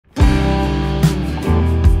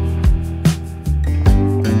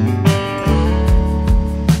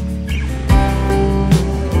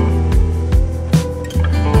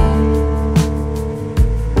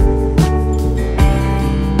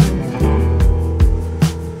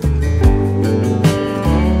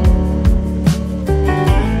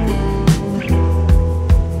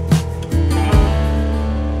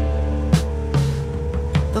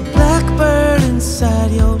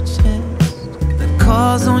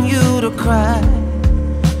on you to cry.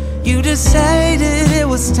 You decided it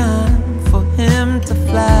was time for him to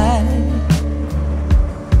fly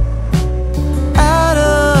out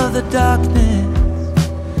of the darkness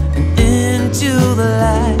and into the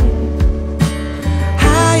light,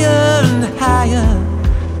 higher and higher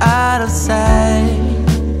out of sight.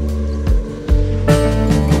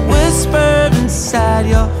 The whisper inside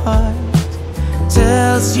your heart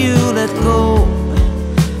tells you let go.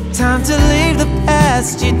 Time to leave the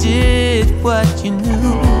past, you did what you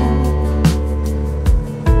knew.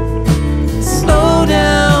 Slow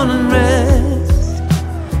down and rest,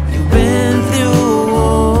 you've been through a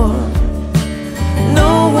war.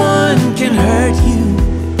 No one can hurt you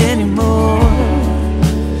anymore.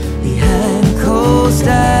 Behind closed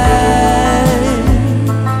eyes,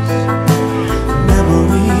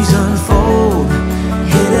 memories unfold,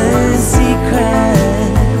 hidden secrets.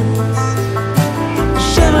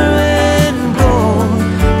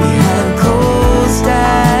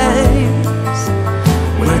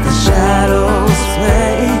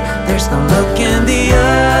 There's no looking the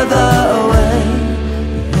other way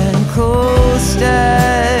behind closed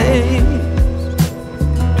eyes.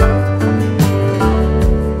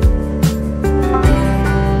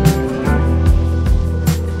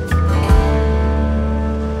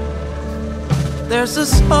 There's a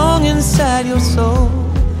song inside your soul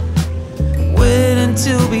waiting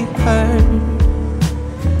to be heard.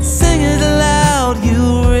 Sing it aloud,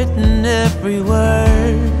 you've written every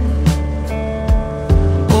word.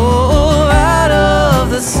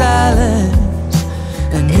 The silence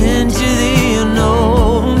and into the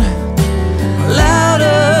unknown.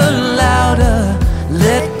 Louder, louder,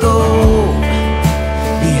 let go.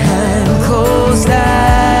 Behind closed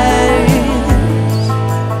eyes,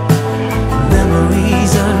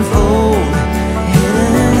 memories unfold,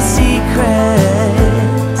 hidden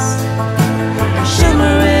secrets,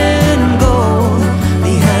 shimmering gold.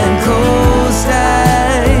 Behind closed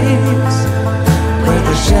eyes, where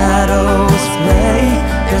the shadows play.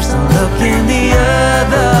 There's no looking the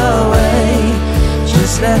other way.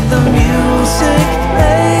 Just let the music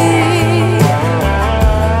play.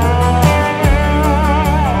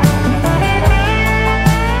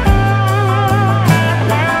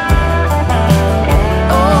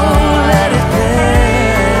 Oh, let it play.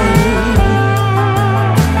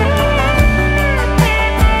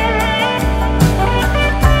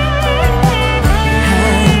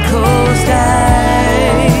 Behind closed eyes,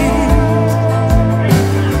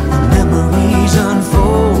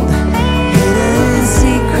 unfold, hidden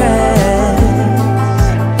secrets,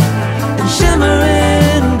 and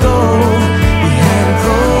shimmering gold. Behind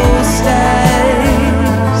closed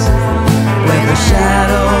eyes, where the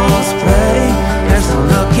shadows play. There's no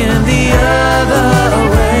looking the other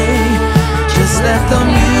way. Just let the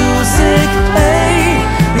music play.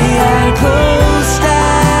 Behind closed eyes.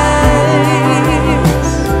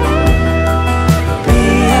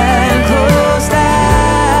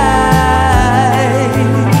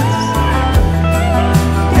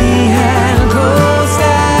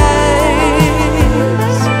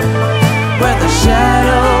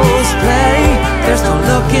 Shadows play, there's no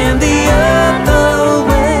looking the other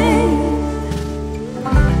way.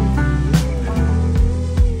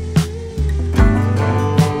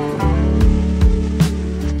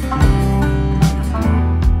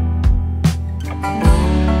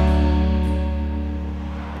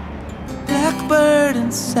 Blackbird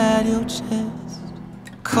inside your chest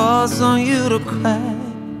calls on you to cry.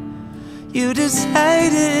 You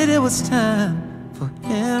decided it was time for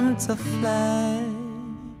him to fly.